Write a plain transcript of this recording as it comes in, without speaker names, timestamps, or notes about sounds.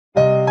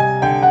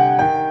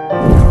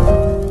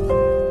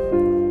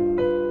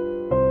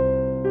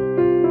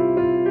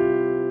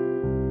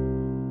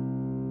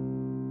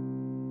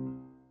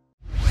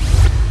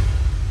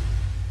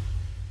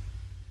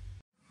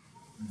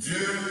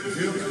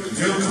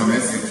connais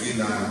ce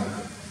qu'il a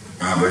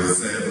en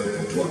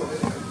réserve pour toi.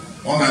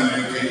 On a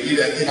lu qu'il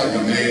a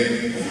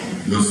donné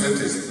le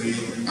Saint-Esprit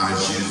à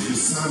Jésus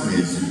sans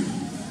mesure,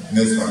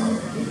 n'est-ce pas?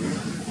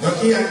 Donc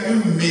il y a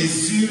une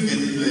mesure de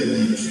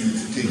plénitude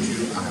que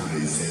Dieu a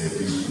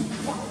réservée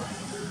pour toi.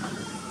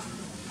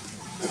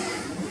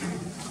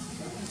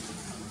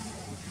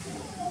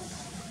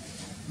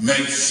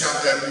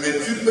 Mais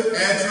tu peux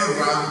être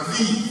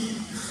rempli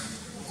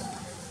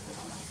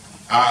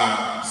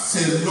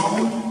selon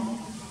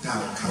ta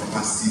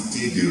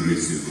capacité de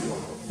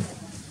recevoir.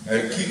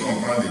 Qui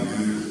comprend les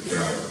deux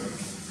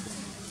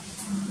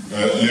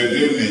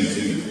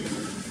mesures?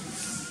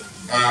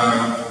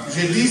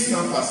 Je dis ça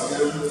parce que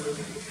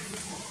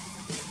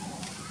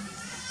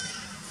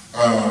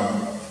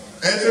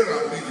être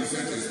rempli du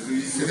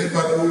Saint-Esprit, ce n'est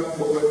pas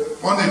pour...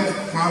 On ne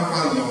prend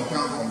pas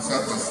longtemps comme ça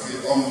parce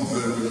qu'on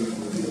veut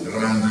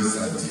rendre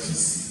ça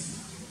difficile.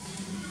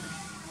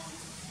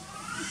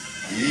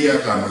 Il y a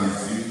la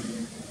mesure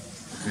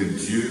que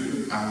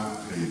Dieu a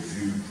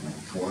prévue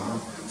pour toi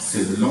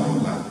selon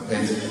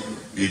l'appel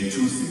et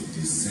tous ces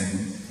desseins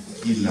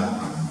qu'il a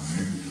en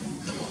vue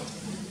pour toi.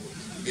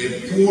 Et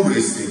pour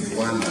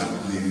recevoir la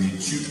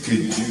plénitude que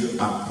Dieu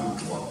a pour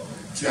toi,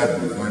 tu as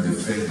besoin de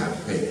faire la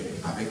paix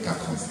avec ta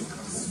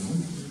consécration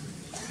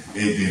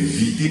et de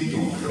vider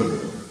ton cœur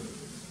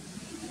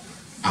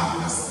à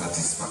la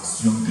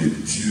satisfaction de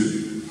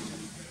Dieu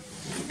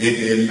et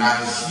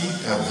d'élargir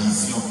ta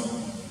vision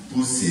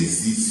pour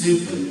saisir ce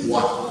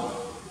pourquoi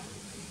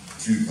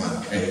tu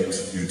vas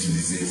être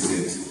utilisé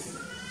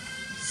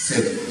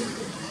cette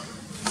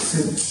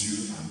Dieu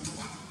en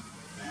toi.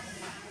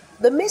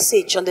 The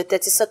message on the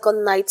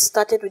 32nd night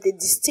started with a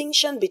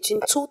distinction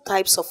between two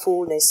types of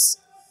fullness.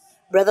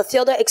 Brother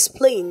Theodore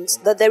explains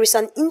that there is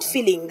an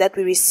infilling that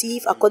we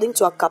receive according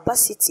to our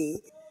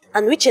capacity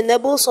and which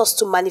enables us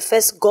to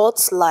manifest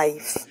God's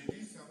life.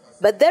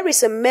 But there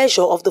is a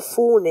measure of the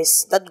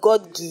fullness that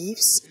God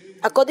gives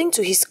according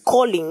to His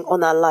calling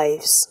on our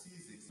lives.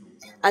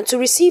 And to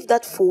receive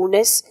that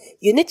fullness,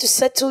 you need to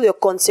settle your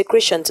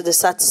consecration to the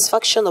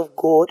satisfaction of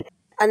God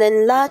and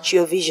enlarge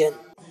your vision.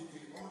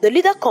 The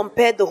leader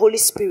compared the Holy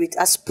Spirit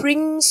as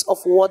springs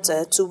of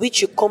water to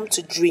which you come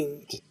to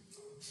drink.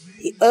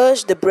 He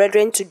urged the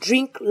brethren to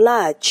drink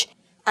large,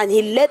 and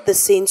he led the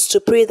saints to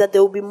pray that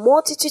there will be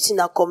multitudes in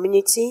our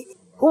community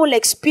who will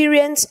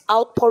experience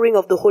outpouring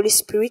of the Holy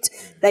Spirit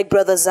like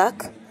Brother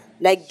Zach,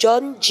 like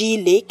John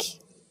G. Lake,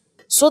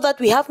 so that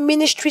we have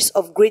ministries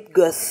of great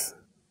girth.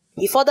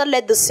 He further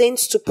led the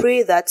saints to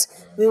pray that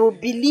we will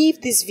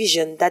believe this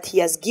vision that he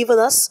has given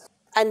us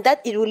and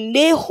that it will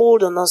lay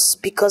hold on us,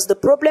 because the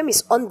problem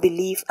is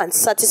unbelief and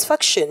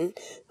satisfaction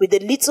with the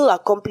little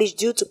accomplished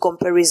due to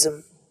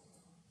comparison.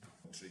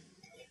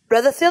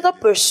 Brother Theodore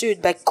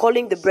pursued by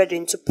calling the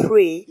brethren to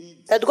pray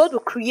that God will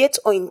create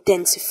or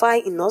intensify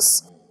in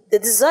us the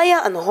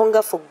desire and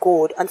hunger for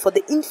God and for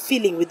the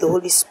infilling with the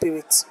Holy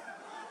Spirit.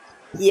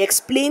 He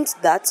explained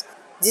that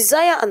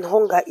desire and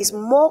hunger is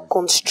more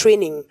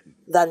constraining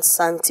than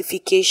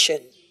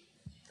sanctification.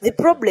 The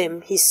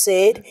problem, he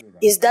said,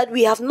 is that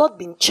we have not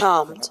been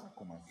charmed.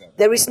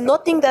 There is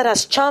nothing that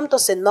has charmed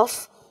us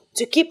enough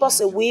to keep us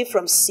away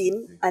from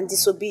sin and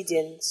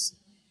disobedience.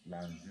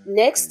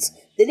 Next,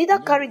 the leader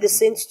carried the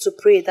saints to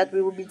pray that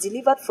we will be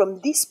delivered from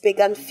this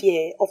pagan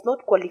fear of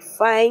not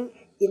qualifying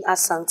in our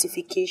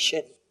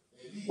sanctification.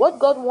 What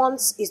God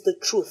wants is the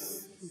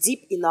truth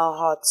deep in our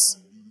hearts.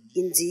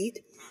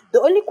 Indeed, the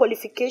only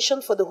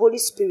qualification for the Holy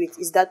Spirit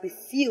is that we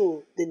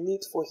feel the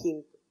need for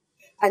Him.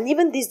 And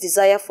even this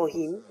desire for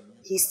Him,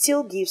 He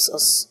still gives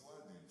us.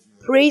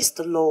 Praise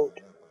the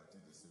Lord.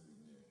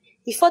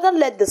 He further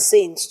led the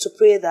saints to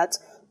pray that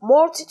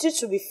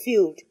multitudes will be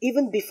filled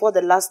even before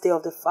the last day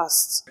of the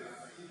fast.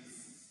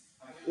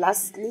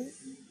 Lastly,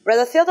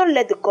 Brother Theodore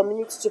led the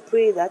community to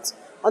pray that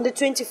on the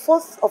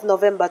 24th of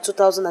November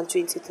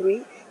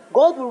 2023,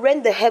 God will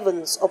rend the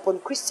heavens upon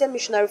Christian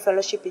Missionary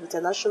Fellowship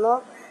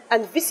International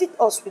and visit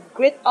us with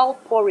great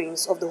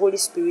outpourings of the Holy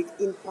Spirit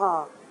in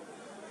power.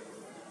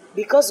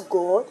 Because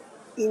God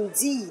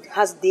indeed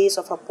has days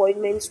of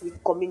appointments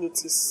with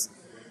communities.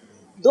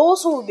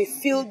 Those who will be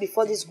filled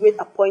before this great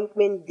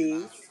appointment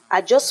day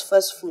are just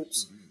first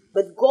fruits,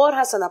 but God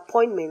has an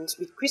appointment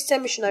with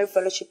Christian Missionary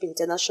Fellowship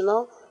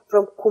International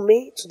from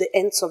Koume to the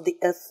ends of the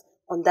earth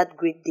on that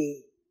great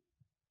day.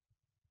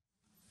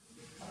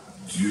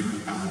 Dieu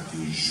a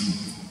des jours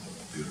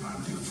de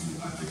rendez-vous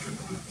avec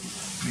nous.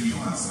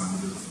 Prions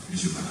ensemble et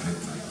je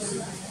m'arrête là.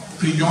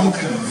 Prions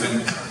que le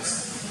 24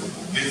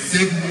 de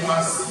ces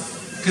mois-ci,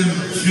 que le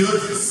Dieu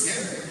du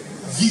ciel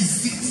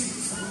visite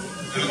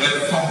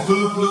son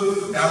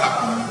peuple dans la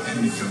communauté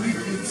missionnaire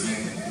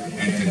chrétienne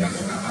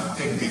internationale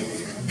avec des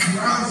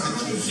grandes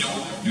explosions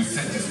du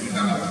Saint-Esprit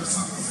dans la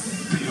puissance.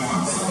 Prions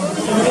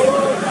ensemble.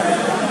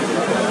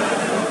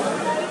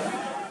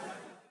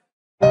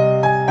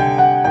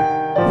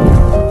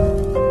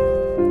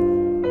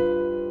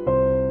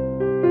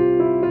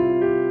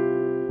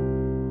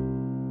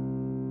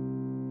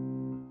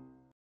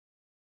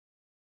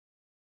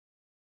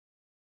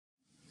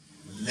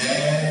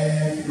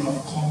 Lève nos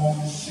corps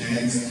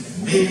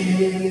conscience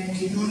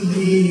make you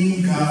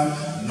linger,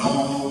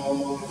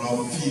 nor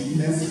of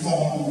fitness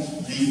form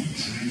the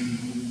dream.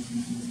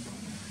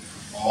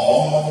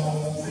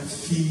 All the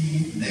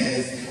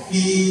fitness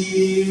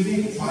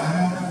he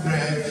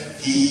requires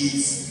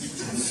is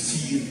to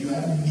feel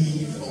your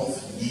need of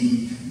him.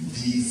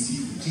 This he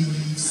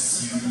gives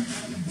you,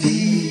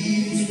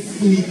 this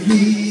he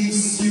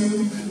gives you,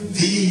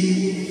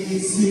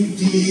 this he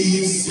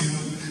gives you.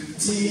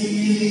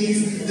 Tis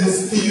the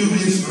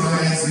Spirit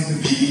rising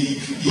in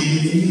him.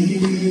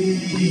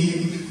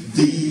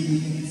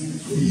 This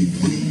he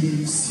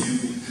gives you,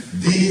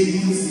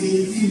 this he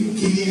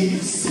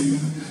gives you.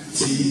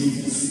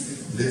 Tis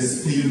the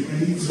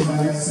Spirit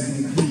rising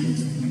in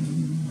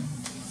him.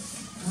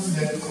 Don't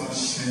let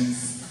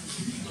conscience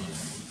keep you.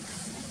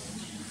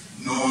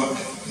 No,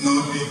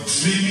 be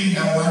dreaming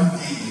that one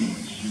day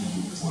you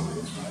will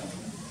qualify.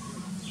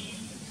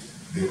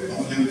 The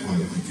only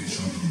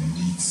qualification he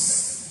needs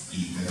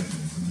is that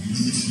you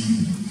lead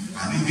him,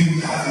 and even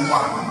that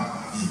one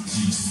he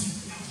gives.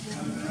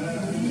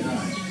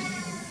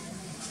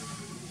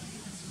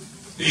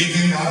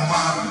 Even that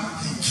one